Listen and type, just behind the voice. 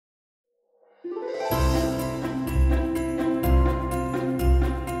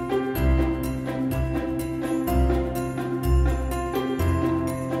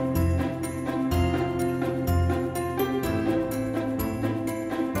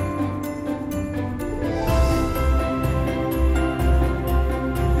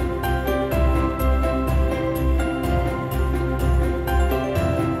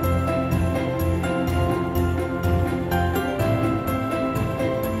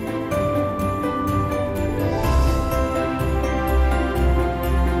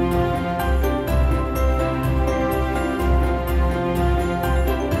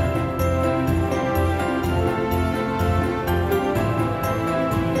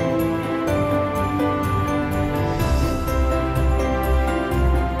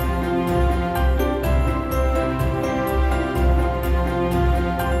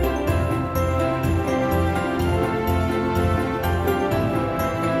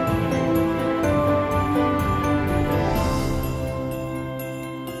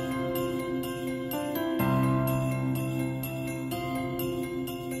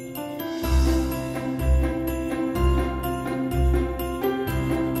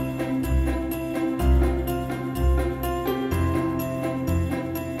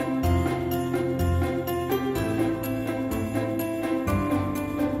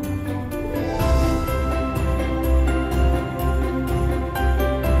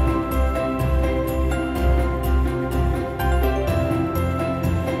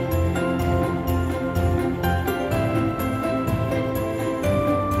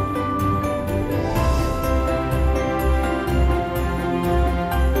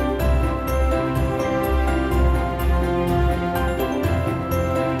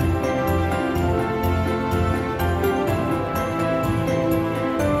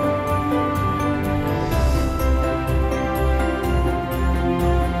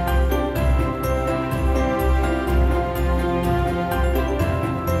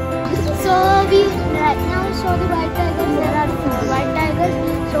saw the white tigers. There are 4 white tigers.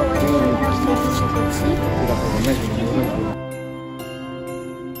 So one is in the front, as you can see.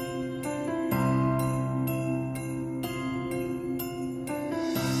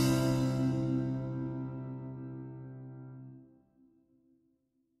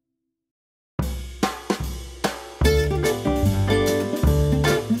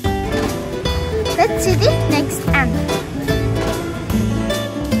 Let's see the next animal.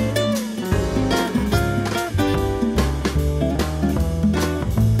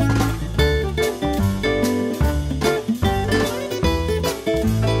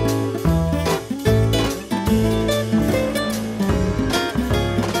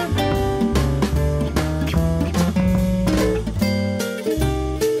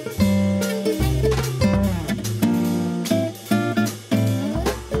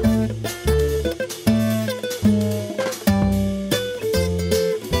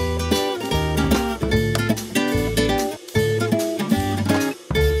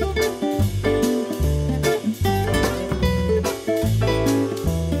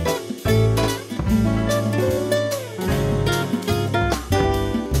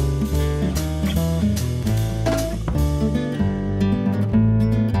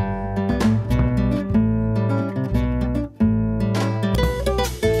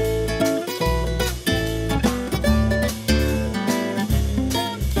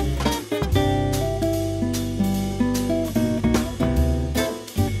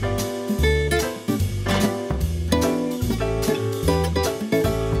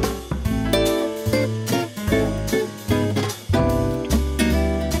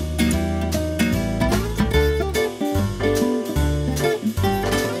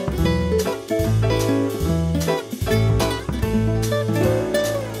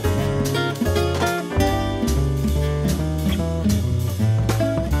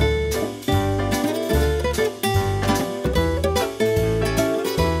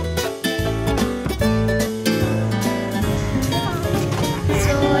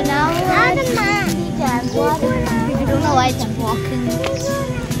 I don't know why it's walking.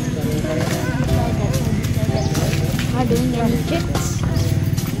 Not doing any tricks.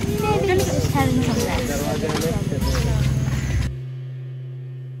 Maybe it's just having some rest.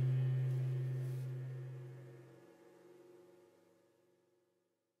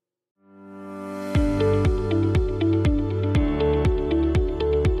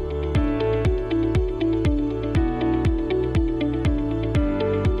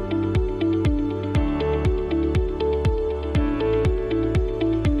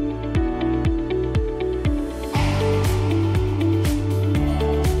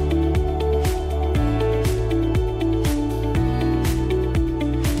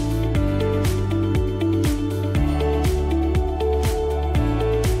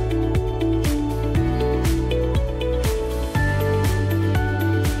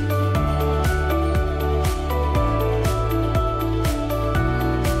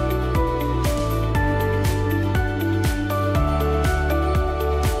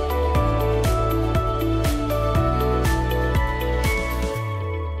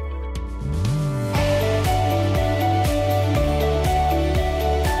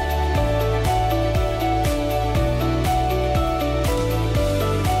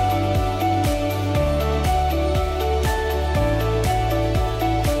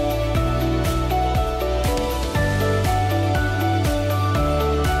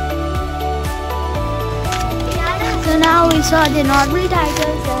 So now we saw the normal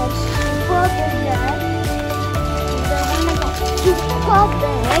tigers are super big there. They're super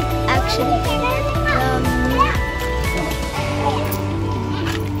big actually.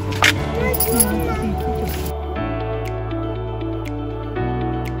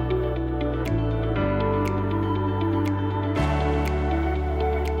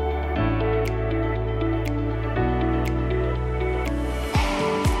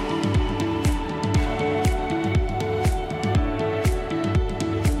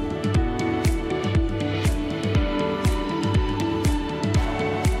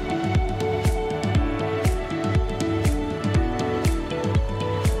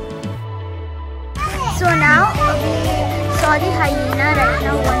 So now we saw the hyena. Right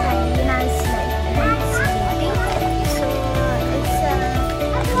now one hyena is like sleeping. So it's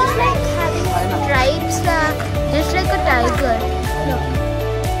just like having stripes, just like a tiger. Look.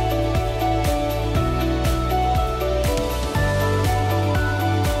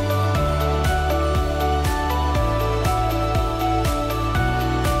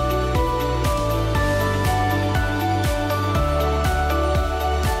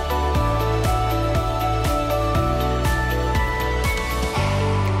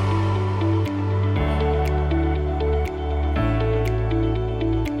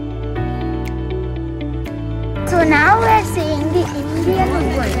 So now we are seeing the Indian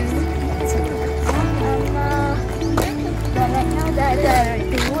version. Right now there are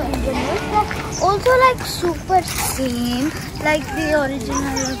two Indian wolves. Also like super same like the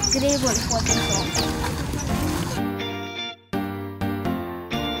original grey wolf what we saw.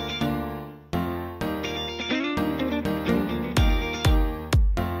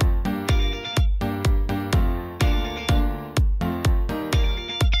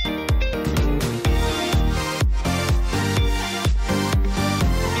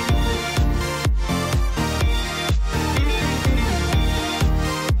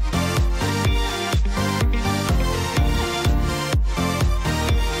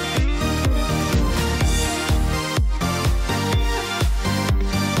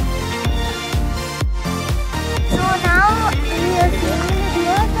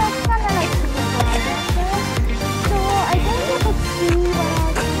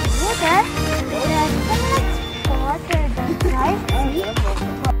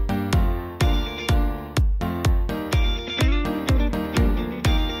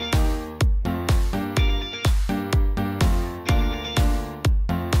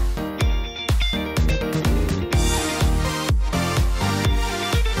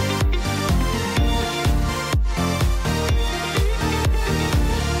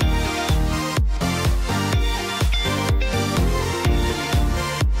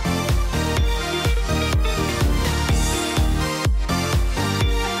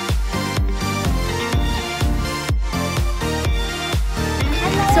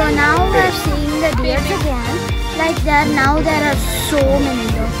 So now we are seeing the deers again. Like now there are so many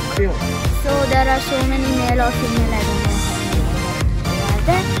though. So there are so many male or female, I don't know how many they are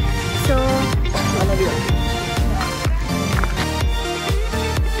there. So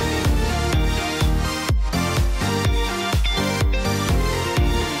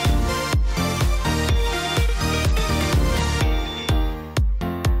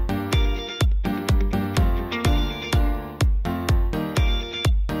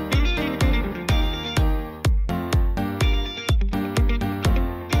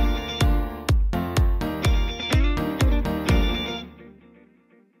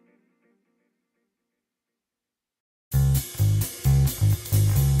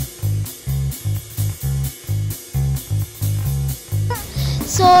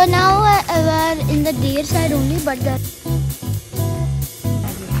So now we're in the deer side only, but they're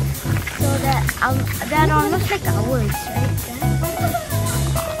almost like owls, right?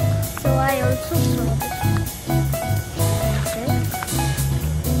 So I also saw this.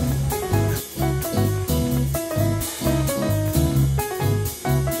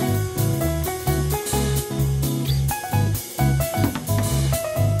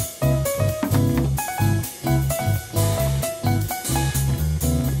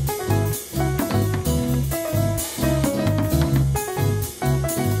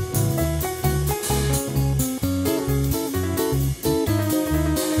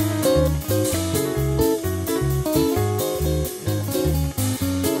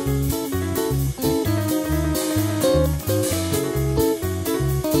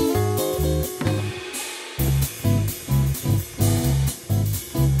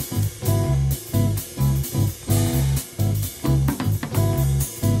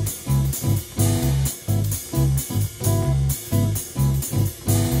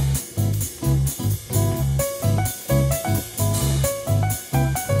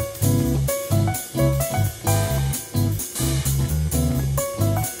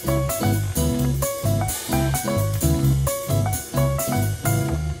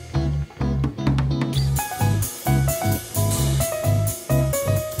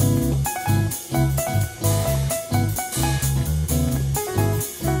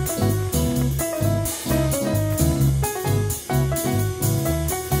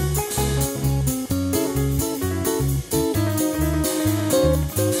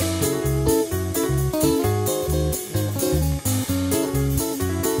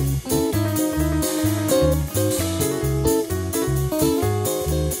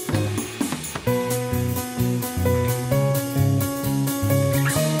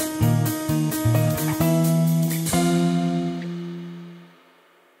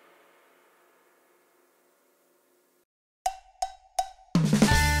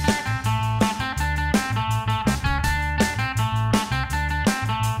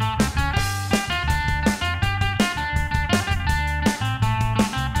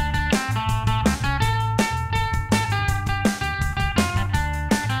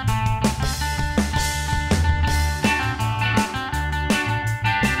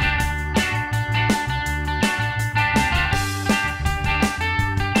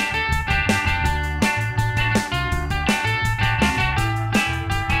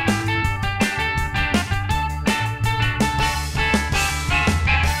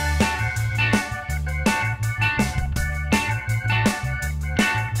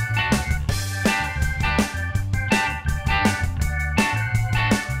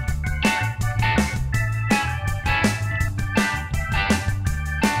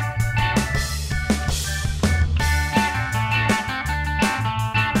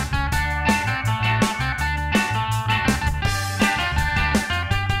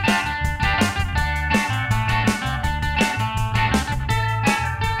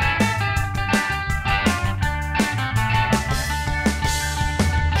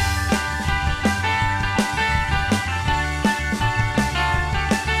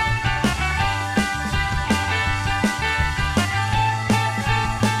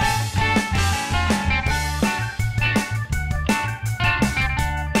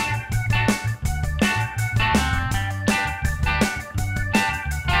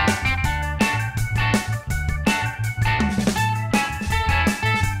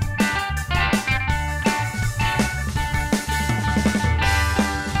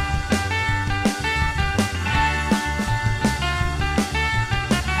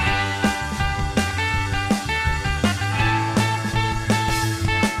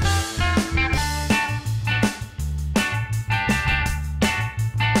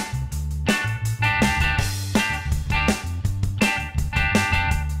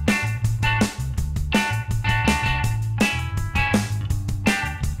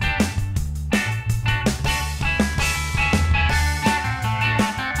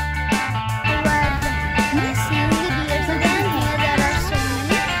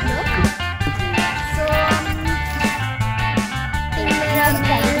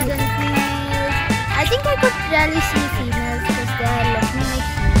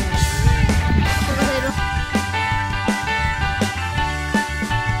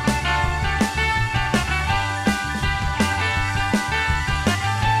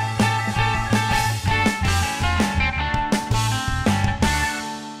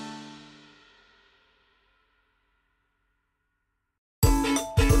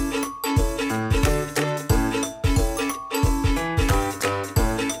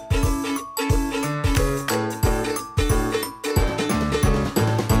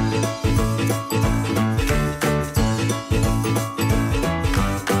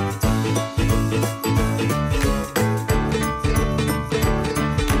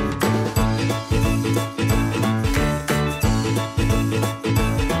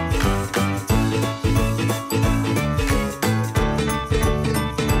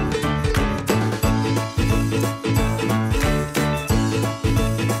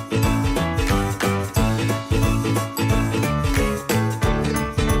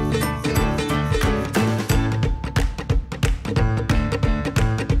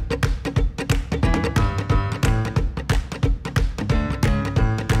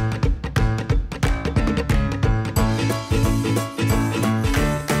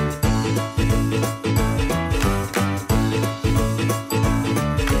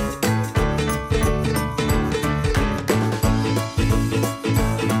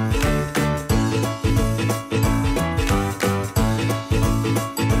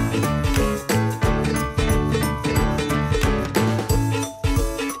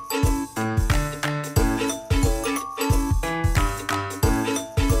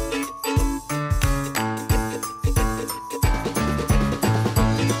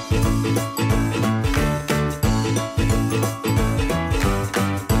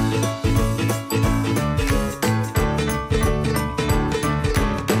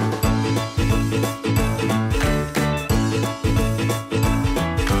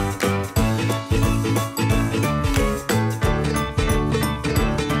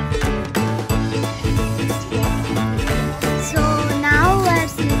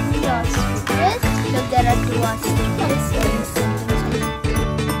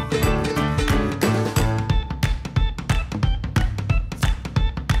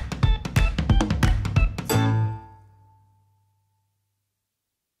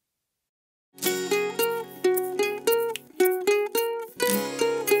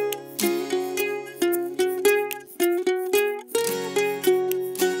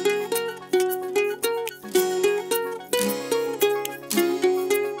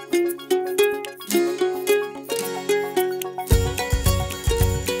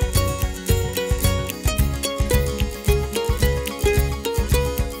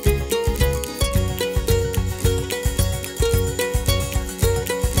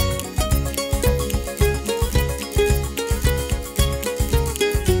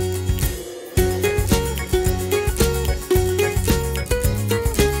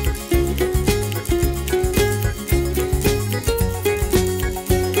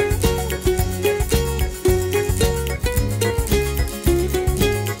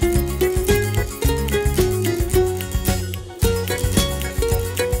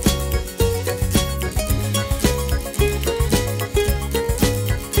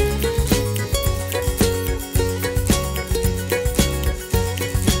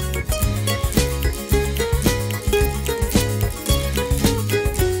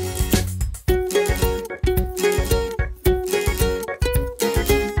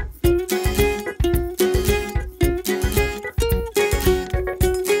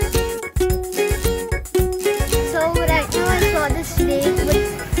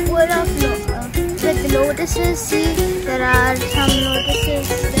 lotuses. See, there are some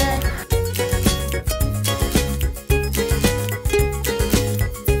lotuses there.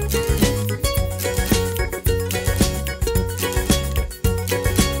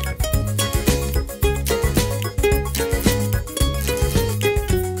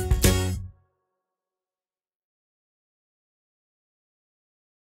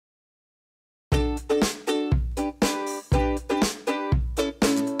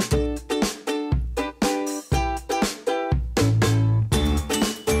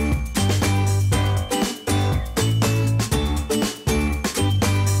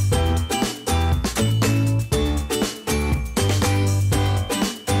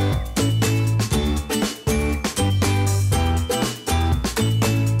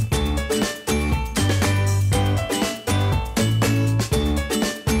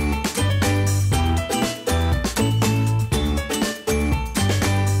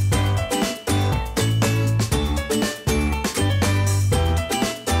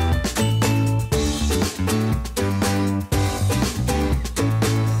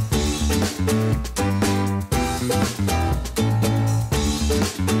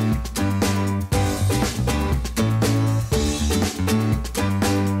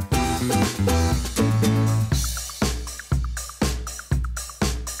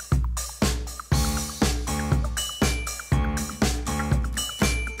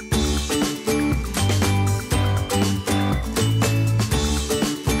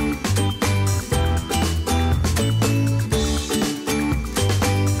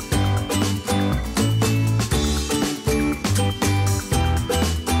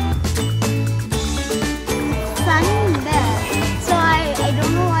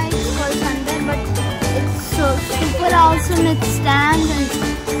 Awesome, it stands and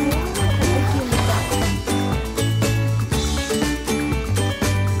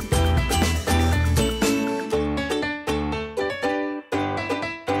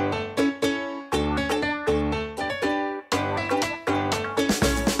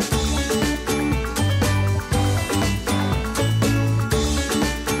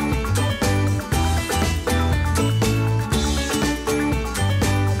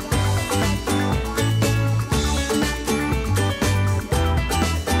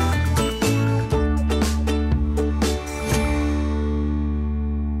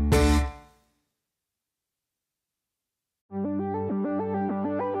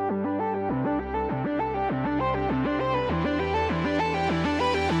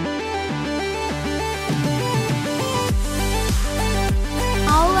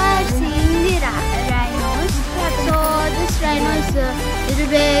little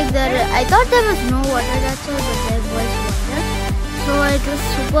big. I thought there was no water, that's all, but there was water. So it was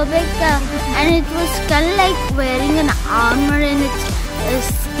super big and it was kind of like wearing an armor in its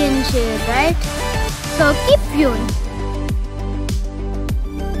skin shade, right? So keep viewing.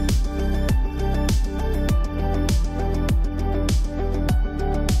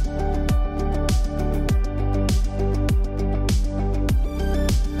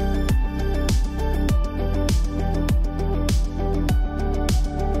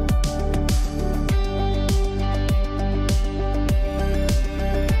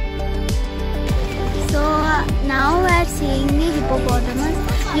 Now we're seeing the hippopotamus.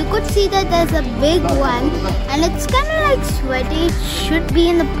 You could see that there's a big one and it's kind of like sweaty. It should be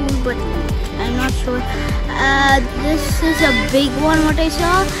in the pool, but I'm not sure. This is a big one, what I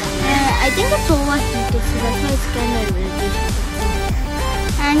saw. I think it's overheated, so that's why it's kind of irritating.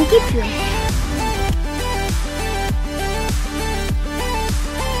 And keep viewing.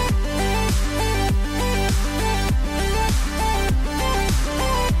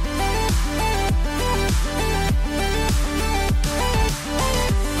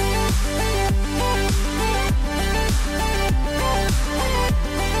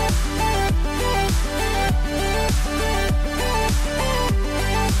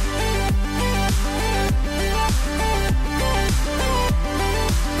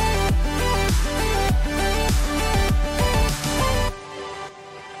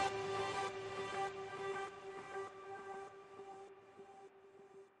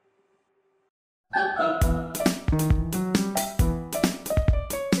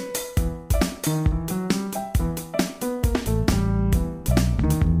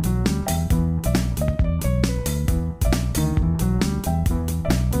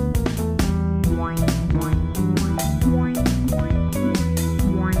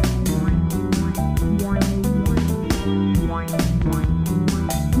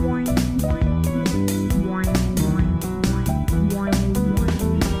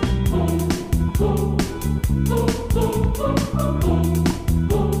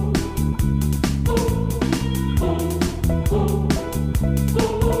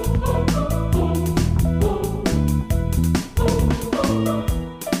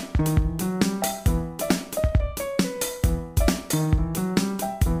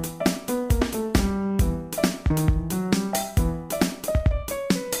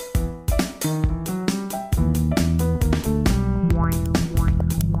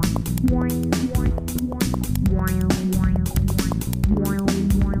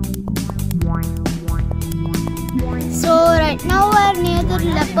 the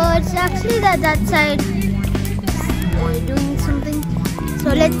leopards. Actually, they're that side. They're doing something. So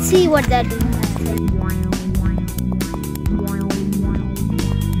let's see what they're doing.